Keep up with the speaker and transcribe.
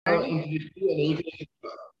I'll introduce you and then you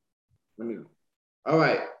can. All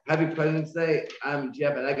right. Happy President's Day. I'm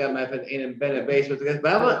Jeff, and I got my friend Ann and Ben and Bass with us.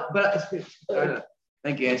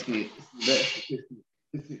 Thank you, Ann.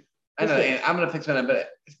 I know, Ann. I'm gonna fix my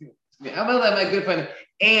but I'm gonna let my good friend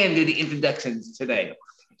Ann do the introductions today.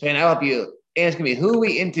 Okay, and I'll help you. Ask me, who are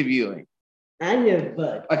we interviewing? I'm your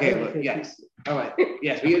bud. Okay, well, yes. All right.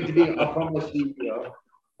 Yes, we interviewing our former CEO,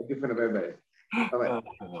 a good friend of everybody. All right.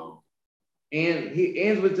 And he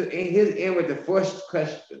ends with the first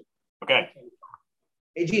question. Okay.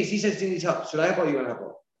 Hey, geez, he says he needs help. Should I help or you want to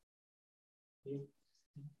help?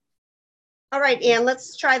 All right, Ann,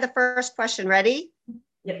 let's try the first question. Ready?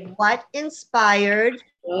 Yep. What inspired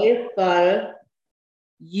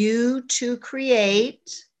you to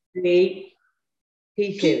create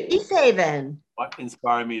Peacehaven? What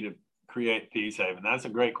inspired me to create Peacehaven? That's a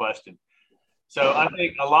great question. So I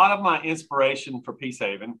think a lot of my inspiration for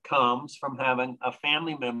Peacehaven comes from having a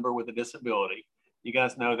family member with a disability. You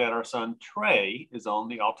guys know that our son Trey is on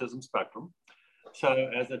the autism spectrum. So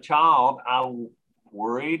as a child, I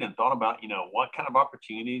worried and thought about, what kind of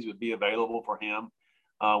opportunities would be available for him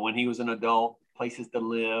when he was an adult, places to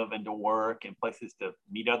live and to work and places to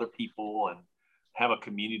meet other people and have a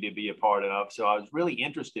community to be a part of. So I was really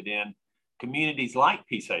interested in communities like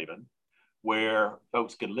Peacehaven, where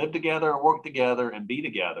folks could live together, work together, and be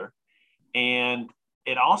together. And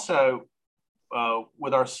it also,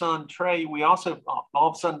 with our son Trey, we also all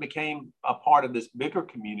of a sudden became a part of this bigger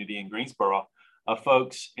community in Greensboro of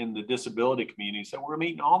folks in the disability community. So we're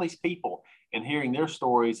meeting all these people and hearing their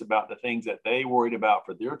stories about the things that they worried about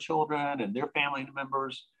for their children and their family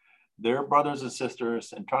members, their brothers and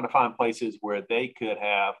sisters, and trying to find places where they could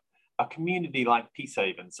have a community like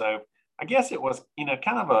Peacehaven. So I guess it was,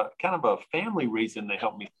 kind of a family reason that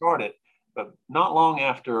helped me start it. But not long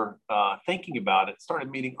after thinking about it, started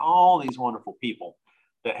meeting all these wonderful people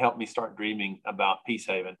that helped me start dreaming about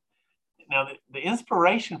Peacehaven. Now, the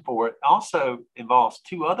inspiration for it also involves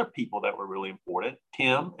two other people that were really important,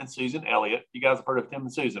 Tim and Susan Elliott. You guys have heard of Tim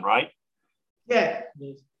and Susan, right? Yeah.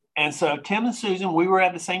 And so Tim and Susan, we were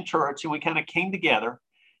at the same church and we kind of came together.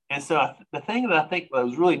 And so the thing that I think that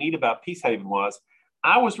was really neat about Peacehaven was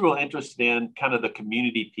I was really interested in kind of the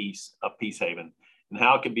community piece of Peacehaven and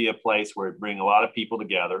how it could be a place where it bring a lot of people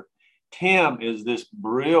together. Tim is this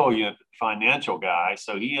brilliant financial guy.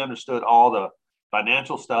 So he understood all the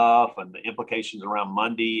financial stuff and the implications around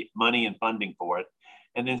money and funding for it.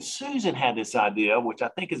 And then Susan had this idea, which I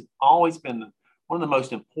think has always been one of the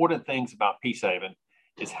most important things about Peacehaven,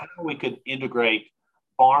 is how we could integrate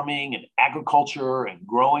farming and agriculture and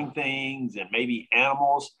growing things and maybe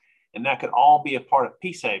animals, and that could all be a part of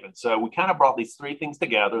Peacehaven. So we kind of brought these three things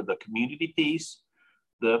together: the community piece,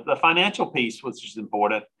 the financial piece, which is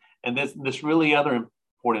important, and this really other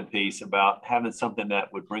important piece about having something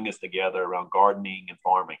that would bring us together around gardening and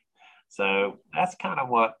farming. So that's kind of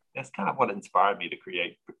what inspired me to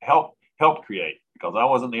help create, because I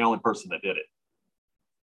wasn't the only person that did it.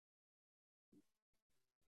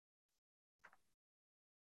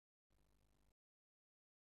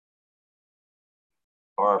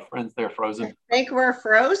 Are our friends there frozen? I think we're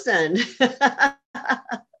frozen.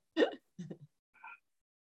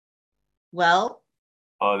 Well.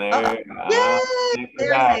 Oh, there.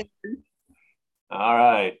 There's all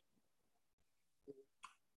right.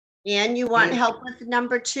 And you want help with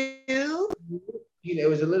number 2? It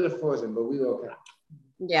was a little frozen, but we were okay.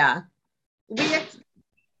 Yeah.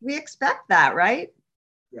 We expect that, right?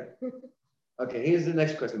 Yeah. Okay, here's the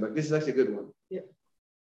next question, but this is actually a good one. Yeah.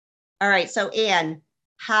 All right, so Ann,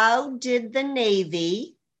 how did the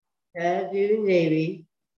Navy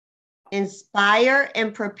inspire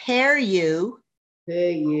and prepare you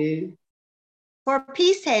for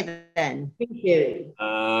Peacehaven?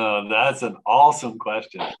 Oh, that's an awesome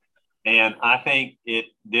question. And I think it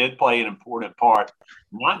did play an important part,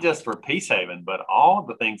 not just for Peacehaven, but all of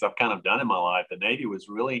the things I've kind of done in my life. The Navy was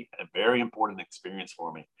really a very important experience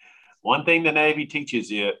for me. One thing the Navy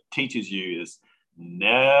teaches you is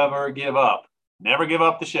never give up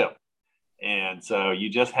the ship. And so you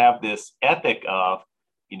just have this ethic of,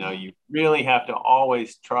 you really have to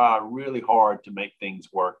always try really hard to make things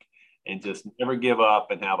work and just never give up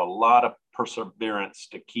and have a lot of perseverance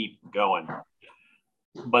to keep going.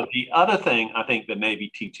 But the other thing I think the Navy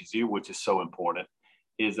teaches you, which is so important,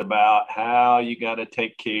 is about how you got to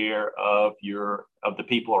take care of the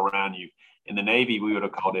people around you. In the Navy, we would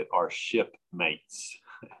have called it our shipmates.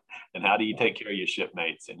 And how do you take care of your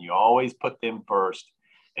shipmates? And you always put them first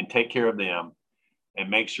and take care of them and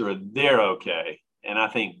make sure they're okay. And I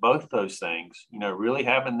think both those things, really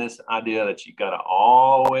having this idea that you got to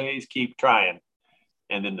always keep trying.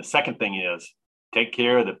 And then the second thing is take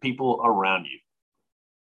care of the people around you.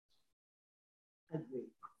 Agree.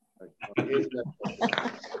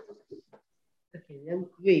 Okay, number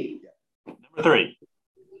three. Number three.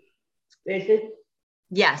 Listen,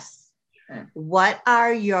 Yes. What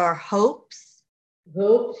are your hopes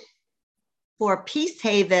hopes, for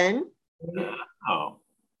Peacehaven Oh,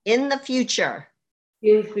 in the future?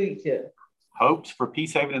 in future. hopes for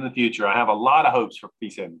Peacehaven in the future. I have a lot of hopes for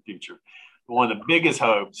Peacehaven in the future. One of the biggest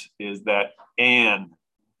hopes is that Ann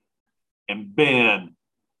and Ben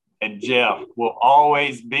and Jeff will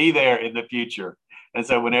always be there in the future. And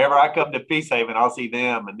so whenever I come to Peacehaven, I'll see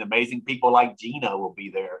them, and the amazing people like Gina will be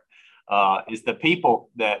there. It's the people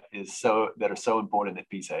that are so important at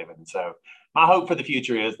Peacehaven. And so my hope for the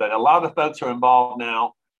future is that a lot of the folks who are involved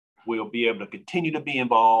now will be able to continue to be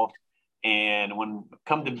involved. And when I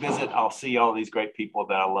come to visit, I'll see all these great people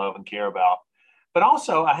that I love and care about. But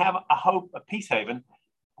also, I have a hope of Peacehaven.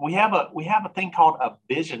 We have a thing called a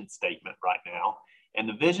vision statement right now. And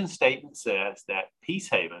the vision statement says that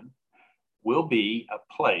Peacehaven will be a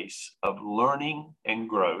place of learning and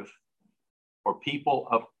growth for people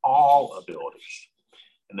of all abilities.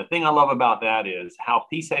 And the thing I love about that is how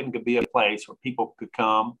Peacehaven could be a place where people could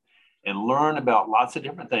come and learn about lots of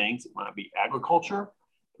different things. It might be agriculture,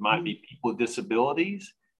 it might be people with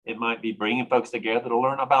disabilities, it might be bringing folks together to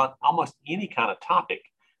learn about almost any kind of topic.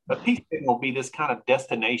 But Peacehaven will be this kind of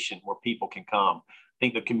destination where people can come. I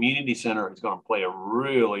think the community center is going to play a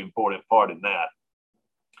really important part in that.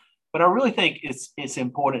 But I really think it's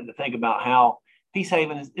important to think about how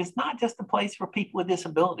Peacehaven is not just a place for people with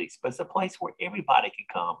disabilities, but it's a place where everybody can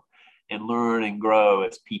come and learn and grow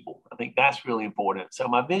as people. I think that's really important. So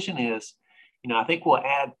my vision is, I think we'll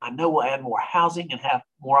add more housing and have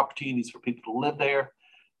more opportunities for people to live there.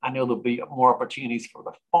 I know there'll be more opportunities for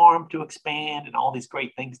the farm to expand and all these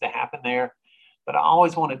great things to happen there. But I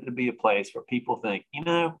always want it to be a place where people think,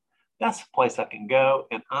 that's a place I can go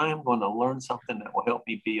and I'm going to learn something that will help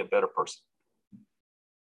me be a better person.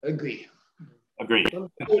 Agree. Agreed. I'm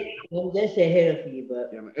just ahead of you, but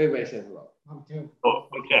Yeah, everybody says hello. Oh,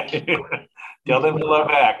 okay. Tell them hello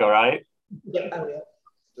back, all right? yeah, I will.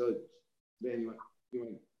 So, Ben,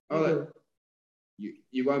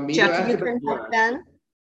 you want me to Jeff, ask you about can help Ben.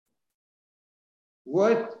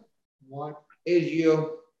 What is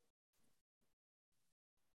your,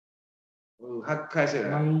 how can I say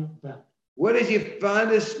that? What is your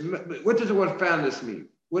fondest, what does the word fondest mean?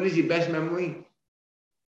 What is your best memory?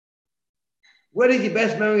 What is your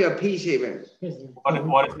best memory of Peacehaven?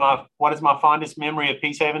 What is my fondest memory of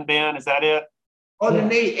Peacehaven, Ben? Is that it? Oh, the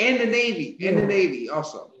Navy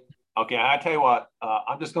also. Okay, I tell you what,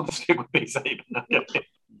 I'm just going to stick with Peacehaven.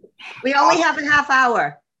 We only have a half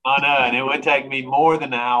hour. I know, and it would take me more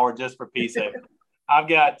than an hour just for Peacehaven. I've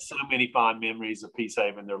got so many fond memories of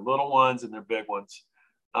Peacehaven. They're little ones and they're big ones.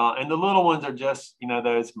 And the little ones are just,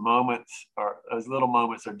 those little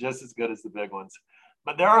moments are just as good as the big ones.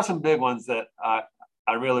 But there are some big ones that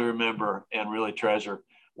I really remember and really treasure.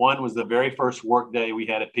 One was the very first work day we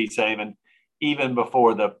had at Peacehaven. Even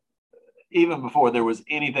before there was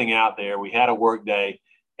anything out there, we had a work day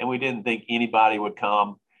and we didn't think anybody would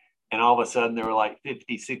come. And all of a sudden there were like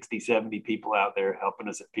 50, 60, 70 people out there helping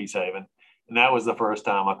us at Peacehaven. And that was the first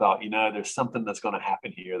time I thought, there's something that's going to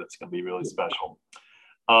happen here that's going to be really special.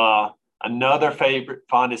 Another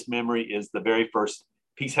fondest memory is the very first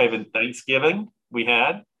Peacehaven Thanksgiving we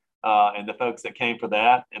had, and the folks that came for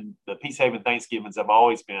that. And the Peacehaven Thanksgivings have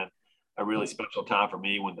always been a really special time for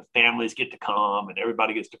me when the families get to come and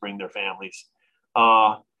everybody gets to bring their families.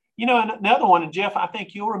 And another one, and Jeff, I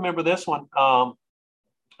think you'll remember this one, when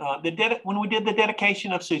we did the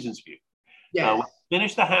dedication of Susan's View. Yes. We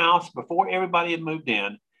finished the house before everybody had moved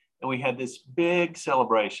in, and we had this big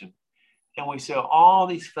celebration. And we saw all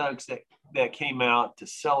these folks that came out to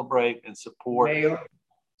celebrate and support.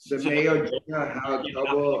 The mayor,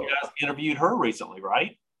 you guys interviewed her recently,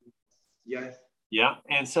 right? Yes. Yeah.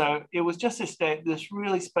 And so it was just this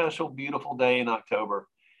really special, beautiful day in October.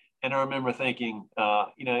 And I remember thinking,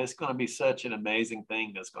 it's going to be such an amazing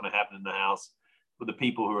thing that's going to happen in the house with the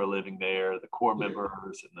people who are living there, the core members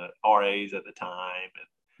and the RAs at the time.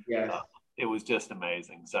 And it was just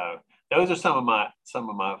amazing. So those are some of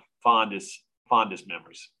my fondest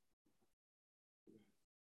memories.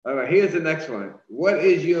 All right, here's the next one. What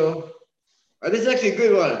is your, this is actually a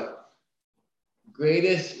good one.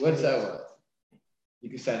 Greatest, what's that one? You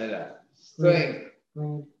can sign it out. Strength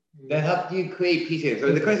that helped you create Peacehaven.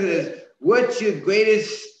 So the question is, what's your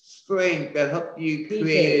greatest strength that helped you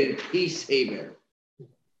create Peacehaven?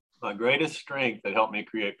 My greatest strength that helped me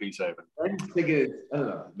create Peacehaven. Ben's thinking, I don't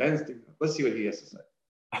know. Ben's thinking, let's see what he has to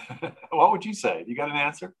say. What would you say? You got an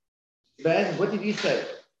answer? Ben, what did you say?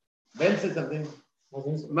 Ben said something.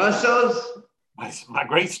 Muscles. My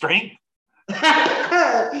great strength.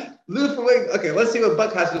 Lou for wing. Okay, let's see what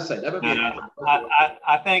Buck has to say. That would be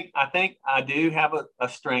I think I do have a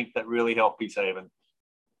strength that really helped Peacehaven,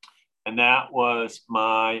 and that was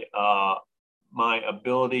my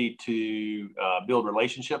ability to build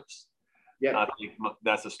relationships. Yeah, I think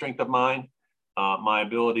that's a strength of mine. My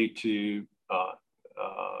ability to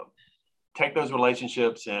take those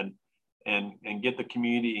relationships and get the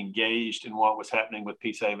community engaged in what was happening with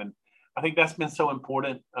Peacehaven. I think that's been so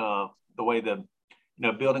important. The way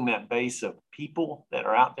building that base of people that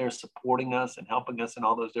are out there supporting us and helping us in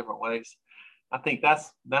all those different ways. I think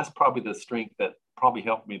that's probably the strength that probably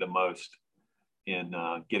helped me the most in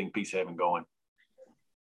getting Peacehaven going.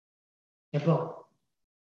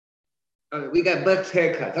 Okay, we got Buck's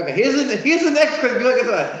haircuts. Okay, here's the next question. Look at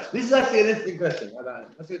that. This is actually an interesting question. Hold on.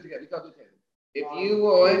 Let's see what together. If you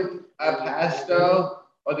were a pastor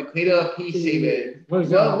or the creator of Peacehaven, what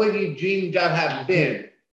would your dream job have been?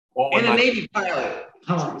 And a Navy pilot.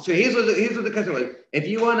 So here's what the question was. If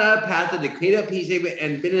you were not a pastor, the creator of Peacehaven,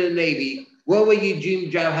 and been in the Navy, what would your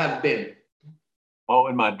dream job have been? What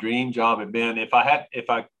would my dream job have been if I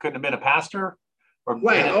couldn't have been a pastor?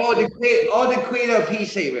 Right, or the creator of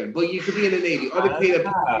Peacehaven, but you could be in the Navy, or the creator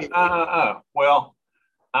of Peacehaven. Well,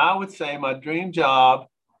 I would say my dream job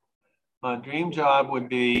would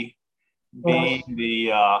be being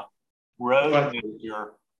the road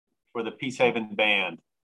manager for the Peacehaven band.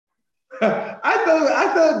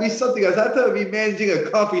 I thought it'd be something else. I thought it'd be managing a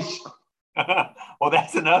coffee shop. Well,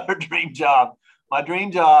 that's another dream job. My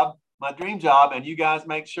dream job, and you guys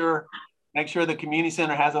make sure the community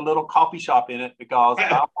center has a little coffee shop in it, because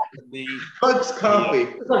I want to be Buck's Coffee.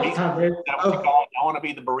 I want to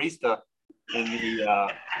be the barista in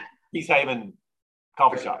the Peacehaven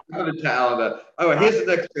coffee shop. All right, here's the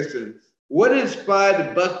next question. What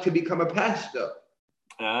inspired Buck to become a pastor?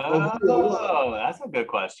 Oh, that's a good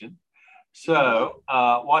question. So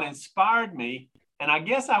what inspired me, and I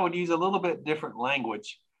guess I would use a little bit different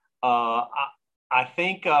language. I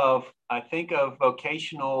think of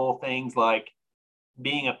vocational things like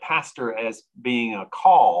being a pastor as being a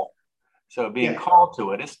call. So being called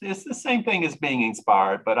to it. It's the same thing as being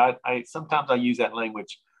inspired, but I sometimes I use that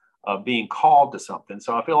language of being called to something.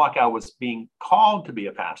 So I feel like I was being called to be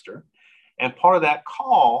a pastor. And part of that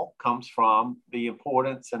call comes from the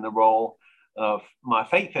importance and the role of my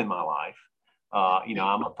faith in my life.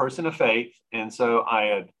 I'm a person of faith. And so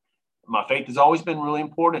my faith has always been really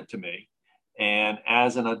important to me. And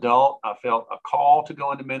as an adult, I felt a call to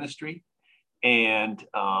go into ministry. And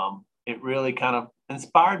it really kind of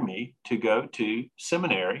inspired me to go to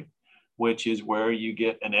seminary, which is where you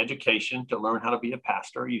get an education to learn how to be a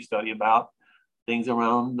pastor. You study about things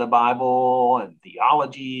around the Bible and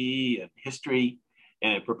theology and history,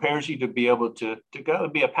 and it prepares you to be able to go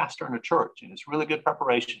and be a pastor in a church, and it's really good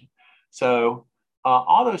preparation. So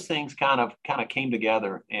all those things kind of came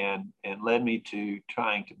together and led me to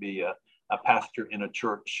trying to be a pastor in a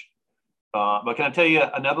church. But can I tell you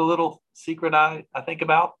another little secret I think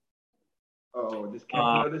about? Oh, this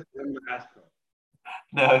can't this.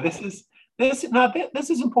 No, this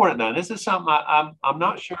is important though. This is something I'm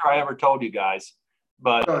not sure I ever told you guys,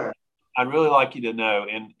 but I'd really like you to know.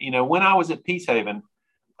 And when I was at Peacehaven,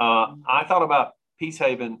 I thought about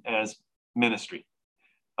Peacehaven as ministry.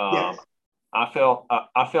 Yes. I felt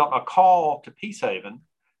a call to Peacehaven,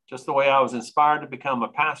 just the way I was inspired to become a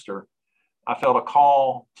pastor. I felt a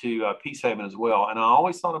call to Peacehaven as well, and I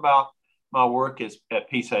always thought about my work at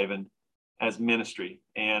Peacehaven as ministry,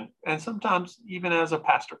 and sometimes even as a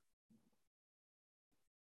pastor.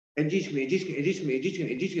 And guess what? Guess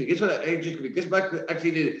back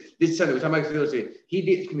actually did this Sunday, which I'm actually say he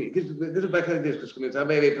did. Guess back like this because I'm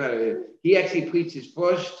very proud of it. He actually preached his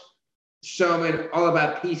first sermon all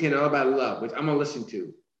about peace and all about love, which I'm gonna listen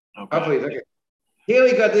to. Okay. Okay. Here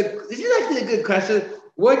we go. This is actually a good question.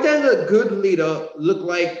 What does a good leader look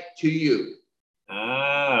like to you?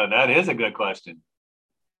 Oh, that is a good question.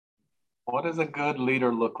 What does a good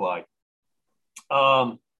leader look like?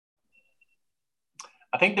 I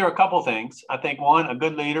think there are a couple of things. I think one, a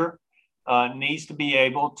good leader needs to be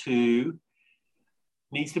able to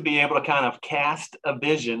kind of cast a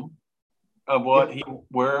vision of where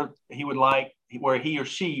he or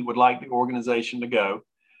she would like the organization to go,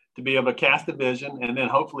 to be able to cast a vision and then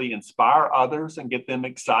hopefully inspire others and get them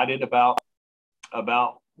excited about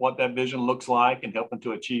what that vision looks like and helping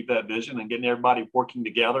to achieve that vision and getting everybody working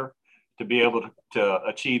together to be able to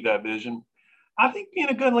achieve that vision. I think being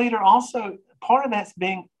a good leader also, part of that's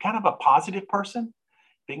being kind of a positive person,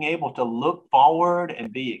 being able to look forward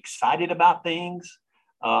and be excited about things,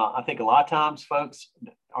 I think a lot of times folks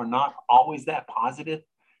are not always that positive.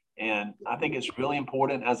 And I think it's really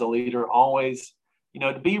important as a leader always,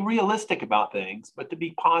 to be realistic about things, but to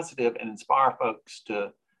be positive and inspire folks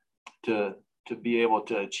to be able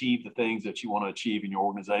to achieve the things that you want to achieve in your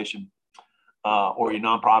organization or your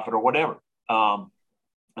nonprofit or whatever.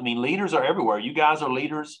 Leaders are everywhere. You guys are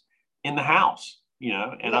leaders in the house,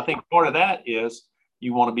 and I think part of that is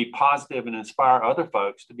you want to be positive and inspire other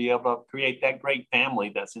folks to be able to create that great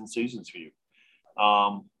family that's in Susan's view.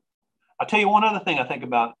 I'll tell you one other thing I think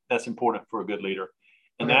about that's important for a good leader,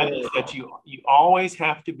 and that is that you always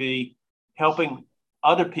have to be helping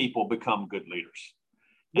other people become good leaders.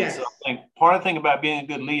 Yes. And so I think part of the thing about being a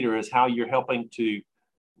good leader is how you're helping to,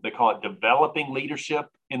 they call it developing leadership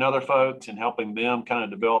in other folks and helping them kind of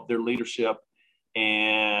develop their leadership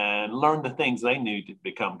and learn the things they need to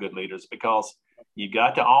become good leaders, because you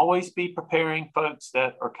got to always be preparing folks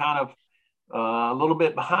that are kind of a little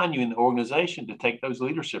bit behind you in the organization to take those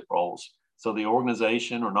leadership roles. So the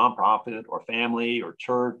organization or nonprofit or family or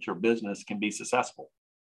church or business can be successful.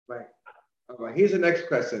 Right. All right. Here's the next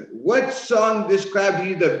question. What song describes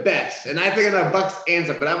you the best? And I figured out Buck's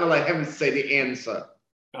answer, but I'm going to let him say the answer.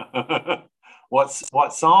 What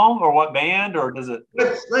song or what band, or does it?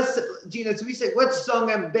 Let's Gina, so we say what song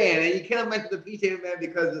and band, and you can't mention the Peacehaven band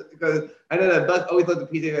because I know that Buck always loved the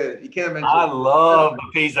Peacehaven band. You can't mention. I love the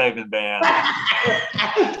Peacehaven band.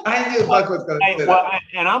 I knew Buck was going to say that.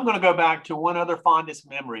 And I'm going to go back to one other fondest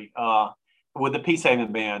memory with the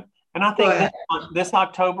Peacehaven band, and I think this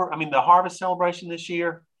October, the harvest celebration this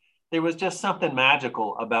year, there was just something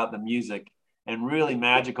magical about the music. And really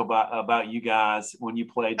magical about you guys when you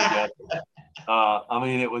played together.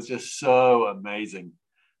 It was just so amazing.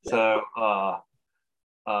 So,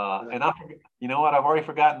 and you know what? I've already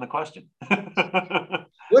forgotten the question.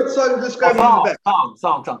 What song describes you the best?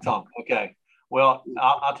 Song. Okay. Well,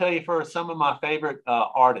 I'll tell you first some of my favorite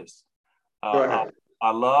artists. Go ahead.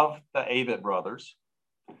 I love the Avett Brothers.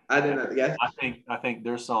 I didn't know. Yes. I think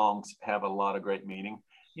their songs have a lot of great meaning.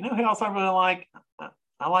 You know who else I really like?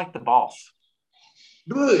 I like the Boss.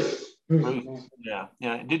 Bruce. Yeah.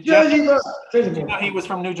 Did Jersey you know he was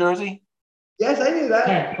from New Jersey? Yes, I knew that.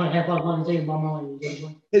 Yes, Mom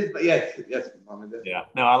and Dad. Yeah.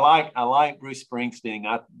 No, I like Bruce Springsteen.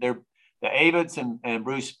 The Avetts and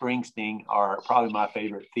Bruce Springsteen are probably my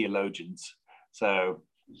favorite theologians. So,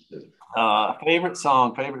 favorite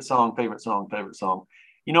song.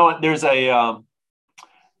 You know what? There's a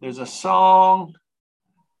song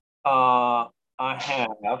I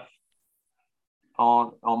have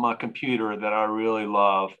on my computer that I really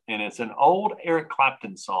love, and it's an old Eric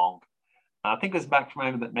Clapton song. I think it's back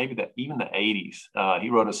from maybe even the 80s.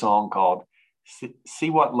 He wrote a song called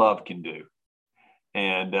 "See What Love Can Do,"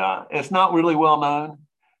 and it's not really well known,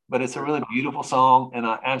 but it's a really beautiful song, and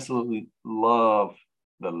I absolutely love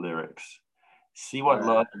the lyrics. "See What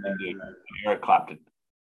Love Can Do," Eric Clapton.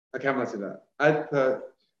 Okay, I'm listening to that.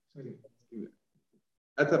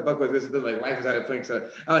 I thought Buck was listening to like life is out of playing.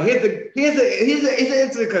 So here's the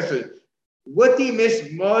answer to the question. What do you miss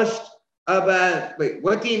the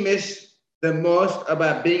most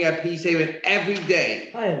about being at Peacehaven every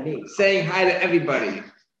day? Saying hi to everybody.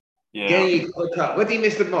 Yeah. Getting you hooked up. What do you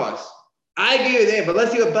miss the most? I agree with it, but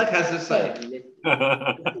let's see what Buck has to say. What do you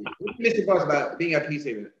miss the most about being at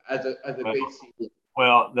Peacehaven as a big CEO?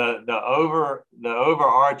 Well, the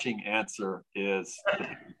overarching answer is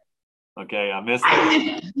okay. I missed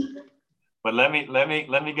it, but let me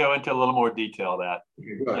go into a little more detail. That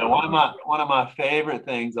one of my favorite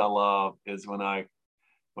things I love is when I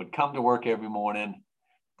would come to work every morning.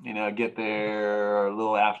 Get there a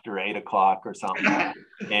little after 8 o'clock or something,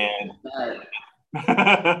 and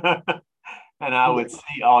and I would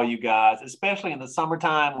see all you guys, especially in the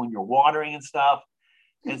summertime when you're watering and stuff.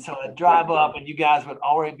 And so I'd drive up, and you guys would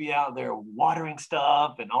already be out there watering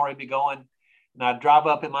stuff and already be going. And I'd drive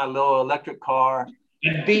up in my little electric car.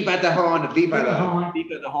 Beep at the horn, beep at the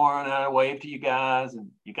horn, and I'd wave to you guys,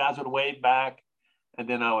 and you guys would wave back. And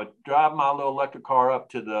then I would drive my little electric car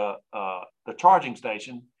up to the charging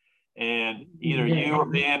station, and either you or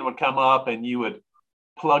Ben would come up and you would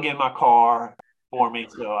plug in my car for me,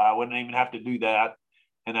 so I wouldn't even have to do that.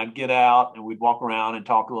 And I'd get out, and we'd walk around and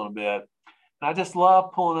talk a little bit. And I just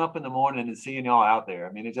love pulling up in the morning and seeing y'all out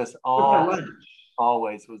there. It just always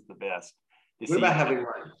was the best. What about having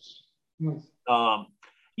lunch?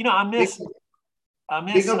 I miss.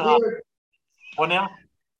 What now?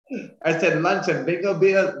 I said lunch and bingo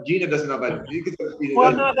beer. Gina doesn't know about it.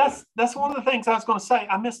 Well, no, that's one of the things I was going to say.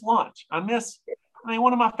 I miss lunch.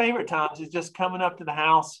 One of my favorite times is just coming up to the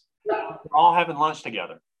house, all having lunch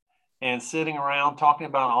together, and sitting around talking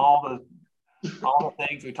about all all the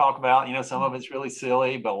things we talk about. You know, some of it's really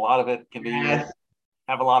silly, but a lot of it can be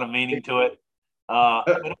have a lot of meaning to it. But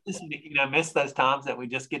I just, you know, miss those times that we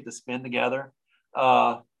just get to spend together.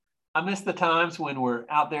 I miss the times when we're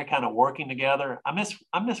out there kind of working together. I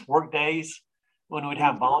miss work days when we'd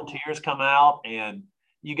have volunteers come out and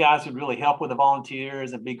you guys would really help with the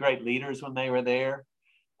volunteers and be great leaders when they were there.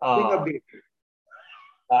 I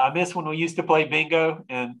miss when we used to play bingo,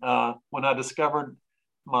 and when I discovered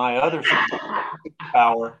my other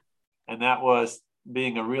power, and that was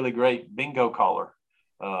being a really great bingo caller.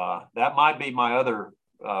 That might be my other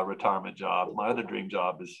retirement job. My other dream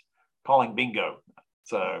job is calling bingo.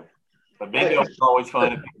 So, but bingo is always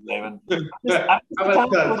fun at Peacehaven.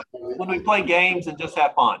 When we play games and just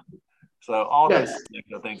have fun. So all those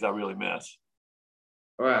things I really miss.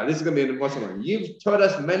 All right, this is gonna be the most one. You've taught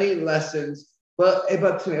us many lessons. But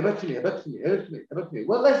about to me.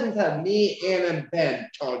 What lessons have me, Ann, and Ben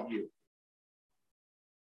taught you?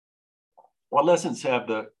 What lessons have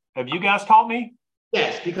you guys taught me?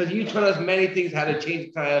 Yes, because you taught us many things, how to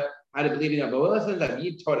change how to believe in it. But what lessons have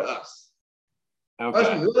you taught us?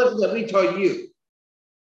 Okay. What lessons have we taught you?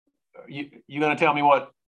 You gonna tell me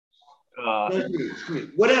what?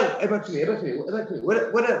 What else? About to me.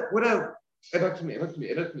 What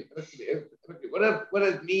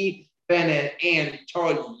has me, Ben, and Ann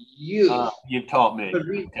taught you? You've taught me.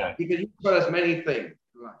 Okay. Because you taught us many things.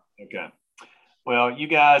 Okay. Well, you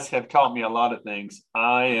guys have taught me a lot of things.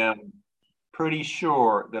 I am pretty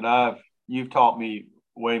sure that you've taught me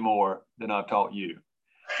way more than I've taught you.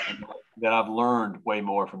 And that I've learned way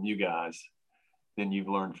more from you guys than you've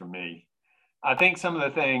learned from me. I think some of the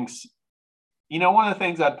things, you know, one of the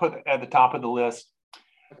things I'd put at the top of the list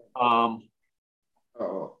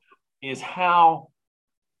is how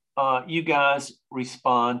you guys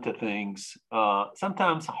respond to things,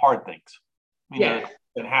 sometimes hard things, you know,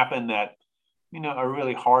 that happen that, you know, are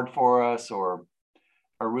really hard for us or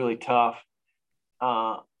are really tough.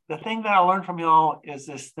 The thing that I learned from y'all is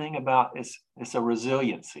this thing about it's a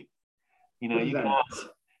resiliency. You know, you guys,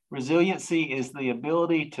 resiliency is the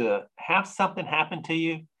ability to have something happen to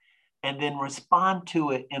you and then respond to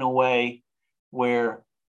it in a way where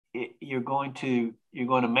you're going to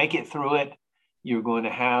make it through it. You're going to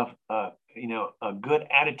have a good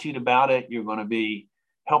attitude about it. You're going to be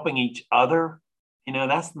helping each other. You know,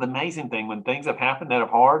 that's the amazing thing. When things have happened that are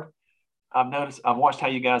hard, I've watched how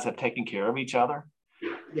you guys have taken care of each other.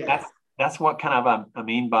 Yeah. That's what kind of I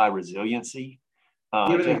mean by resiliency. Well,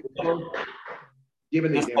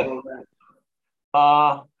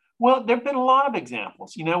 there've been a lot of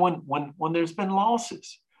examples. You know, when there's been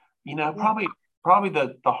losses, you know, probably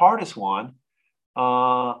the hardest one.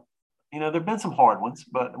 You know, there've been some hard ones,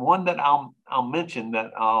 but one that I'll mention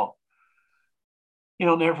that I'll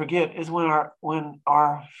never forget is when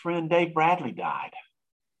our friend Dave Bradley died.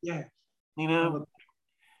 Yeah. You know,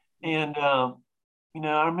 and you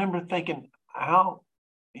know, I remember thinking, how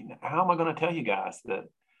am I going to tell you guys that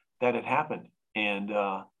it happened? And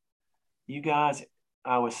you guys,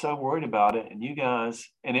 I was so worried about it, and you guys,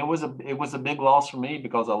 and it was a big loss for me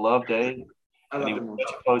because I love Dave. And he was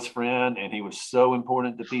such a close friend, and he was so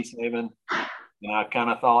important to Peacehaven. And I kind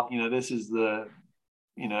of thought, you know, this is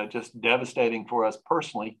just devastating for us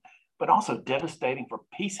personally, but also devastating for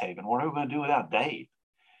Peacehaven. What are we going to do without Dave?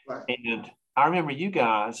 Right. And I remember you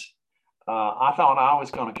guys, I thought I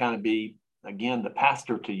was going to kind of be, again, the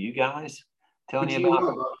pastor to you guys, telling you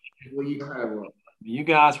about you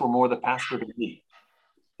guys were more the pastor to me.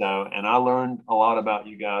 So, and I learned a lot about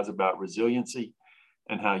you guys, about resiliency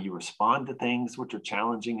and how you respond to things which are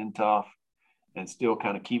challenging and tough and still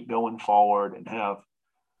kind of keep going forward and have,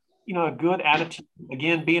 you know, a good attitude,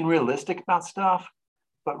 again, being realistic about stuff,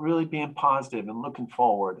 but really being positive and looking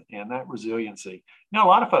forward, and that resiliency. You know, a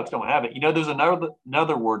lot of folks don't have it. You know, there's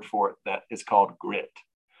another word for it that is called grit.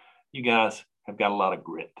 You guys have got a lot of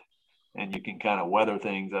grit, and you can kind of weather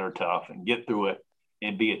things that are tough and get through it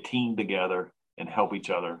and be a team together and help each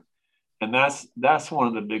other. And that's one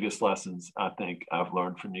of the biggest lessons I think I've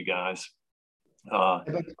learned from you guys.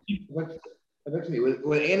 With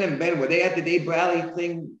Ann and Ben, were they at the Dave Bradley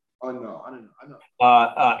thing? Oh no, I don't know.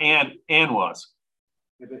 Ann was.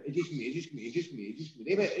 It just me.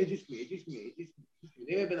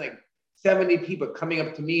 There have been like 70 people coming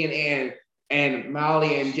up to me and Ann and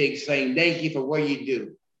Molly and Jake saying, "Thank you for what you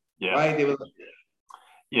do." Yeah. Right? They were like,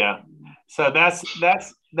 yeah. So that's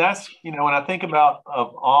you know, when I think about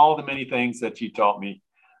of all the many things that you taught me,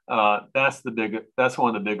 that's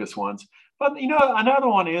one of the biggest ones. But you know, another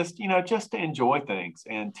one is, you know, just to enjoy things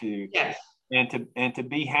and to and to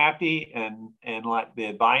be happy and like the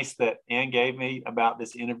advice that Ann gave me about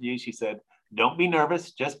this interview, she said, Don't be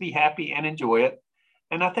nervous. Just be happy and enjoy it.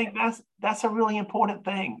 And I think that's a really important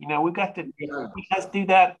thing. You know, we guys do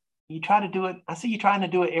that. You try to do it. I see you trying to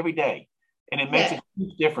do it every day, and it makes a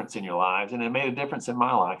huge difference in your lives, and it made a difference in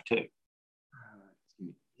my life too.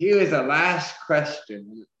 Here is the last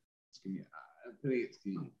question.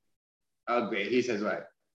 Oh, great. He says, right.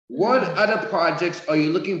 What other projects are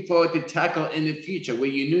you looking forward to tackle in the future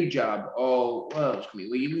with your new job? Or, well,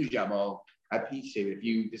 with your new job, or at Peacehaven, if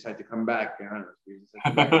you decide to come back, I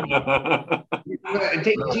don't know. And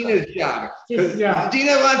take Gina's job.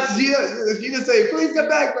 Gina wants Gina say, please come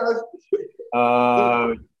back,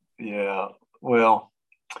 bro. Yeah. Well,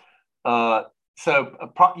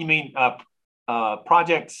 you mean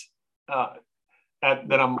projects that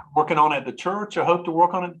I'm working on at the church, or hope to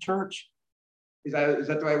work on at the church? Is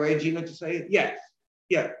that the right way, Gina, to say it? Yes.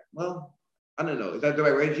 Yeah. Well, I don't know. Is that the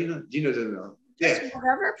right way, Gina? Gina doesn't know. Just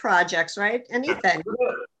whatever projects, right? Anything.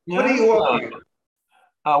 What are you working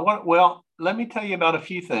on? Well, let me tell you about a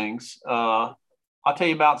few things. I'll tell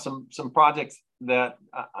you about some projects that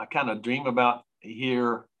I kind of dream about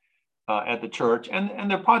here at the church, and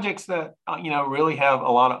they're projects that really have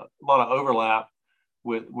a lot of overlap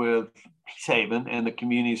with Peacehaven and the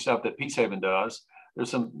community stuff that Peacehaven does. There's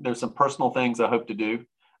some personal things I hope to do,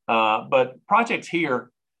 but projects here,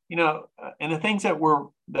 and the things that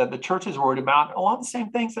the church is worried about, a lot of the same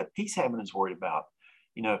things that Peacehaven is worried about.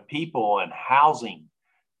 People and housing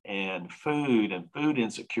and food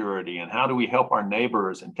insecurity, and how do we help our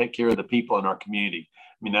neighbors and take care of the people in our community.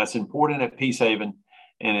 I mean, that's important at Peacehaven,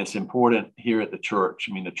 and it's important here at the church.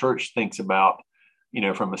 I mean, the church thinks about,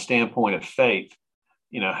 from a standpoint of faith,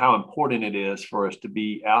 how important it is for us to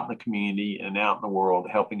be out in the community and out in the world,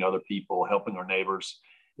 helping other people, helping our neighbors,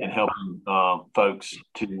 and helping folks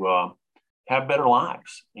to have better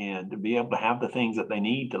lives and to be able to have the things that they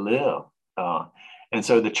need to live. And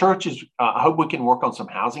so the church is, I hope we can work on some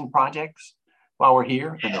housing projects while we're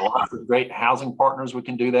here, and there are lots of great housing partners we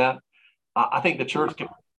can do that. I think the church,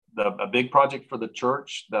 a big project for the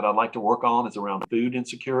church that I'd like to work on is around food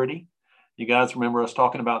insecurity. You guys remember us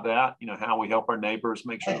talking about that, how we help our neighbors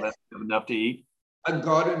make sure they have enough to eat. A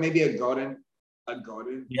garden.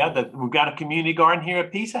 Yeah, we've got a community garden here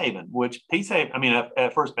at Peacehaven,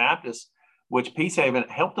 at First Baptist, which Peacehaven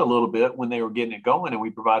helped a little bit when they were getting it going, and we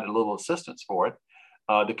provided a little assistance for it.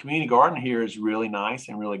 The community garden here is really nice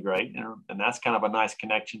and really great, and that's kind of a nice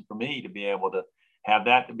connection for me to be able to have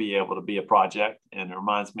that to be able to be a project, and it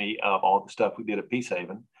reminds me of all the stuff we did at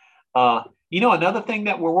Peacehaven. Another thing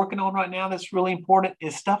that we're working on right now that's really important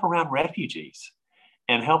is stuff around refugees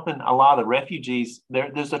and helping a lot of refugees.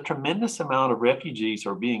 There's a tremendous amount of refugees who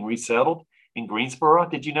are being resettled in Greensboro.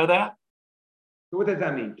 Did you know that? So what does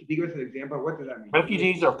that mean? Can you give us an example? What does that mean?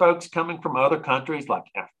 Refugees are folks coming from other countries like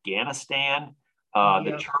Afghanistan.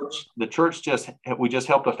 The church we just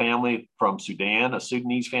helped a family from Sudan, a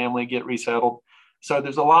Sudanese family, get resettled. So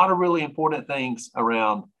there's a lot of really important things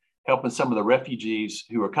around helping some of the refugees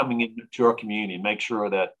who are coming into our community and make sure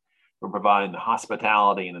that we're providing the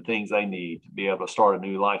hospitality and the things they need to be able to start a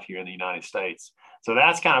new life here in the United States. So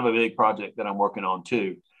that's kind of a big project that I'm working on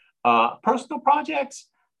too. Personal projects,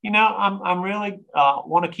 I'm really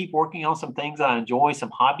want to keep working on some things I enjoy,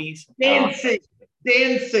 some hobbies. Dancing.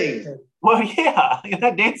 Well, yeah,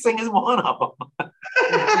 dancing is one of them.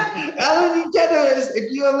 Ellen DeGeneres,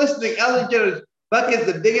 if you are listening, Ellen DeGeneres, Buck is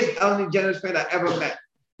the biggest Ellen DeGeneres fan I ever met.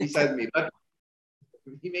 Besides me, Buck,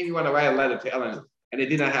 he made me want to write a letter to Ellen, and it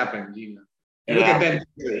did not happen, Gina. And look at Ben.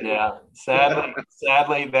 Yeah,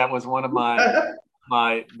 sadly, that was one of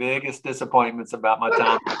my biggest disappointments about my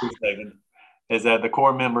time at Peacehaven, is that the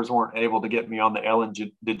core members weren't able to get me on the Ellen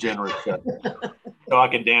DeGeneres show, so I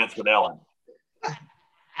could dance with Ellen.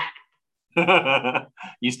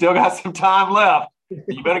 You still got some time left.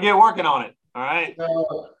 You better get working on it. All right.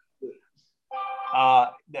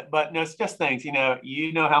 But no, it's just things,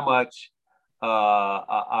 how much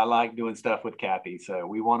I like doing stuff with Kathy. So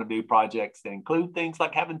we want to do projects that include things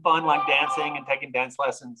like having fun, like dancing and taking dance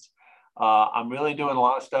lessons. I'm really doing a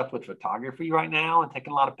lot of stuff with photography right now and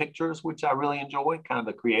taking a lot of pictures, which I really enjoy, kind of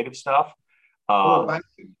the creative stuff.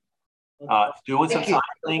 Doing some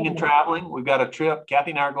cycling and traveling. We've got a trip.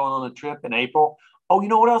 Kathy and I are going on a trip in April. Oh, you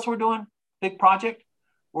know what else we're doing? Big project.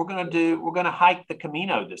 We're going to hike the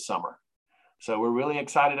Camino this summer. So we're really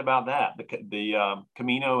excited about that, the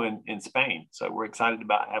Camino in Spain. So we're excited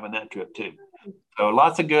about having that trip too. So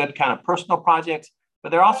lots of good kind of personal projects,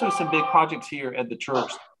 but there are also some big projects here at the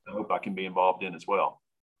church I hope I can be involved in as well.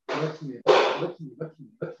 How can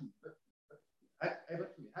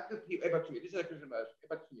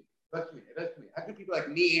people like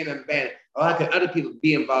me and Ben or how can other people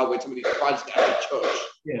be involved with some of these projects at the church?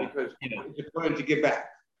 Yeah. Because it's important to give back.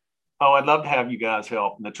 Oh, I'd love to have you guys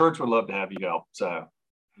help. And the church would love to have you help. So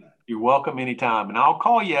you're welcome anytime. And I'll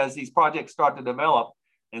call you as these projects start to develop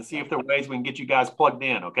and see if there are ways we can get you guys plugged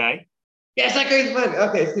in, okay? Yes, I agree.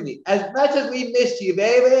 Okay, excuse me. As much as we missed you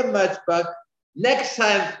very, very much, Buck, next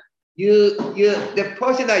time the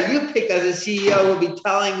person that you picked as a CEO will be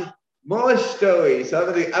telling more stories. So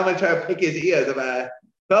I'm gonna try to pick his ears about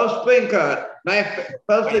Phelps Sprinkler.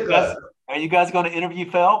 Phelps Sprinkler. Are you guys going to interview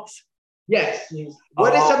Phelps? Yes.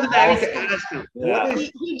 What is something that I need to ask him? Yeah.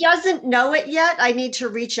 He doesn't know it yet. I need to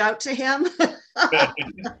reach out to him.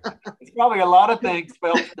 It's probably a lot of things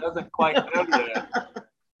Phelps doesn't quite know yet.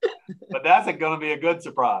 But that's going to be a good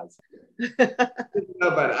surprise. Know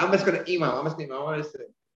about it. I'm just going to email. I want to say,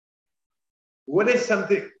 what is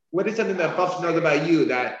something that Phelps knows about you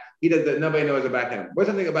that nobody knows about him? What's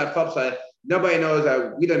something about Phelps that nobody knows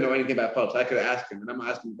that we don't know anything about Phelps? I could ask him, and I'm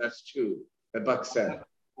asking if that's true, that Buck said.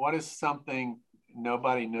 What is something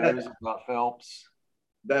nobody knows about Phelps?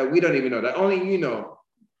 That we don't even know, that only you know.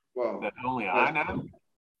 Well, that only I know?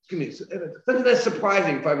 Excuse me, something that's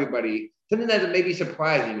surprising for everybody, something that may be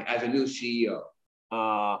surprising as a new CEO.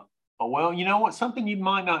 Well, you know what? Something you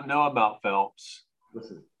might not know about Phelps.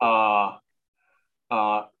 Listen.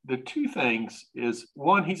 The two things is,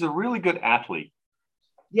 one, he's a really good athlete.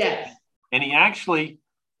 Yes. And he actually,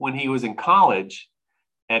 when he was in college,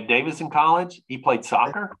 at Davidson College, he played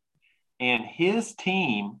soccer, and his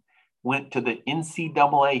team went to the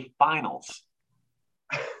NCAA finals.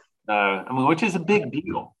 Which is a big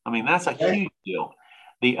deal. I mean, that's a huge deal.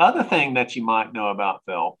 The other thing that you might know about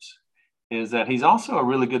Phelps is that he's also a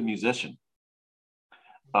really good musician.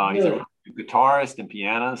 He's a guitarist and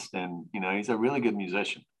pianist, and he's a really good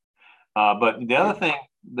musician. But the other thing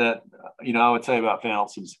that I would say about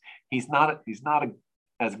Phelps is he's not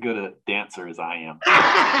as good a dancer as I am.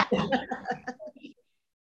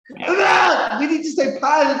 Yeah. We need to stay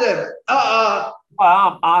positive. Well,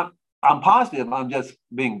 I'm positive. I'm just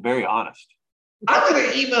being very honest. I'm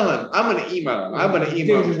gonna email him.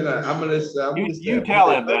 You tell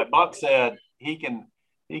him that Buck said he can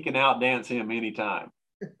outdance him anytime.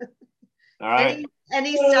 All right.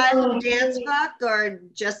 Any style of dance, Buck, or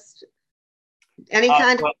just any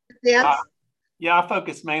kind of dance? Yeah, I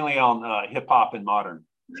focus mainly on hip hop and modern.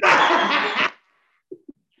 I'm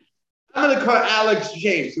gonna call Alex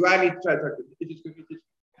James. Do I need to try to talk to him?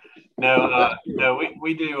 No,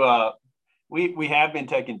 we do. We have been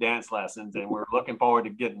taking dance lessons, and we're looking forward to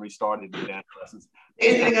getting restarted with dance lessons.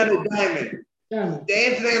 Dancing on the Diamond.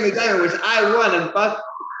 Dancing on the Diamond, which I won, and Buck.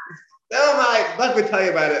 Oh my! Buck would tell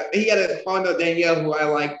you about it. He had a partner, Danielle, who I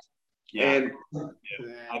liked. Yeah. And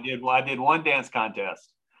I did one dance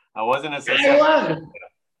contest. I wasn't a success. I won.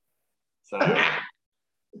 So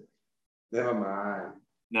never mind.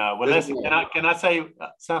 No, well, listen. Can I say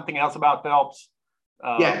something else about Phelps?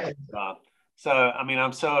 Yeah. So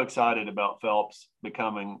I'm so excited about Phelps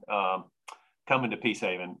coming to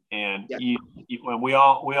Peacehaven, and we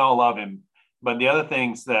all love him. But the other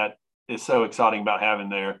things that is so exciting about having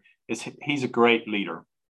there is he's a great leader.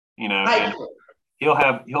 And he'll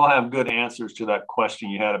have good answers to that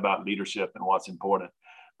question you had about leadership and what's important.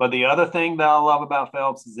 But the other thing that I love about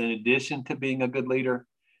Phelps is, in addition to being a good leader,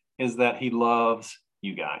 is that he loves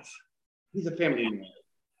you guys. He's a family man.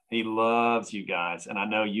 He loves you guys, and I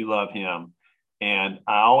know you love him. And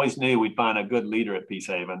I always knew we'd find a good leader at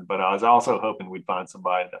Peacehaven, but I was also hoping we'd find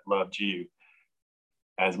somebody that loved you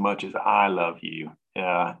as much as I love you.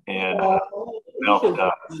 And Phelps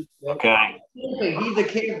does. Okay. He's a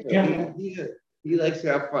camper. He likes to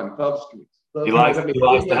have fun. Phelps. He likes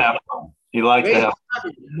to have fun. He likes to have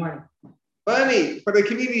fun. Funny for the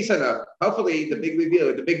community center. Hopefully, the big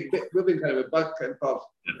reveal, the big ribbon cutting with Buck and Phelps,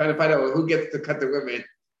 trying to find out who gets to cut the ribbon.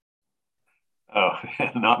 Oh,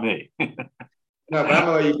 not me. No, but I'm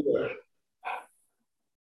gonna let you do it.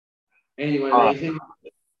 And you want to raise him?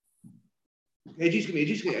 Hey, just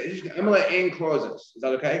I'm gonna let Ann close us. Is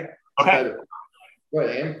that okay? Okay. Go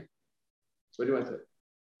ahead, Ann. What do you want to say?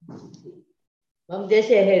 I'm just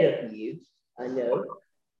ahead of you. I know.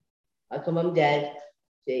 How come I'm Dad?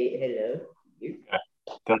 Say hello. You.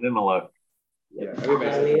 Okay. Tell them hello. Yeah,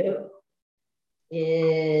 everybody.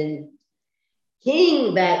 And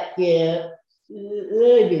King back here.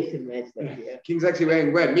 Get some rest back here. King's actually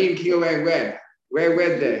wearing red. Me and King are wearing red. Wear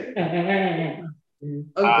red day.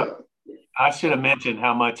 Uncle. I should have mentioned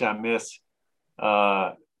how much I miss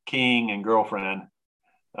King and girlfriend,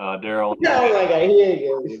 Daryl. Oh my God, here it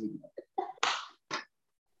goes.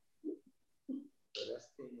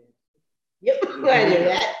 Yep, I knew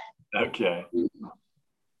that. Okay.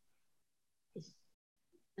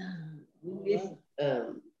 We miss,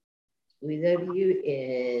 we love you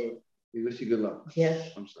and We wish you good luck. yeah,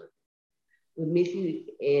 I'm sorry. we miss you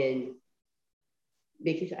and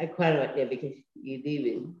because I cried right there because you're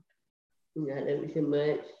leaving. You know, I love you so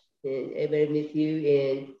much and everybody miss you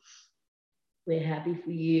and we're happy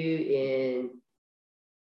for you and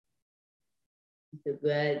I'm so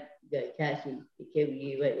glad that Cassie take care of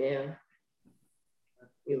you right now.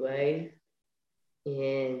 Your wife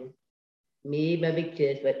and me, my big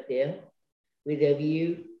sis right there. We love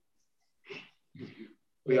you.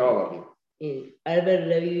 We all love you. And everybody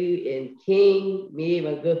love you and King, me,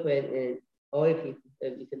 my girlfriend, and all the people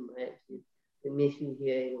love you so much. We miss you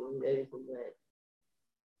here and we love you so much.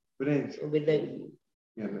 But then, And we love you.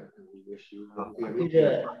 yeah, but we wish you. But Get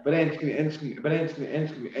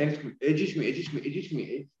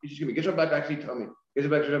her back actually tell me. Get her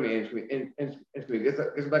back to tell me. Get her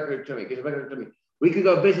back to tell me. Get her back to tell me. We could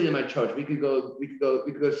go visit in my church. We could go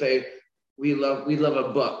say, we love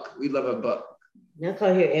a buck. We love a buck. I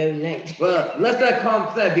call here every night. Well, let's not call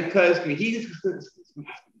him that because he's.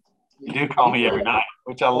 You do call me every night,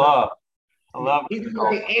 which I love. I love. He's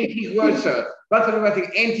like an antique grocer. That's what I'm about to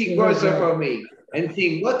antique grocer for me. And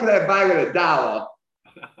see, what could I buy with $1?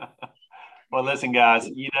 Well, listen, guys,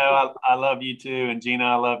 you know, I love you too. And Gina,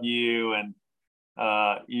 I love you. And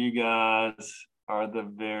you guys are the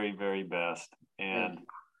very, very best. And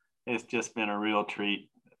it's just been a real treat.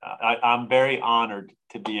 I'm very honored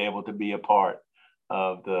to be able to be a part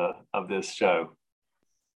of this show.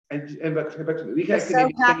 And back to me. We're so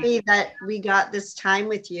happy that we got this time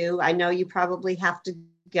with you. I know you probably have to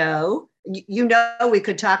go. You know, we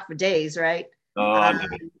could talk for days, right? Oh, I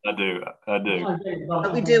do.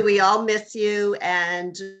 But we do. We all miss you,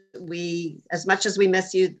 and we, as much as we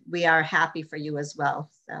miss you, we are happy for you as well.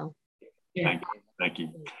 So, thank you.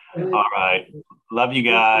 All right, love you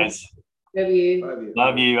guys. Love you.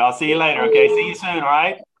 Love you. I'll see you later. Okay, see you soon. All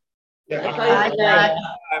right. Yeah. bye.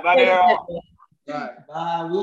 Bye, Daryl. Bye. Bye.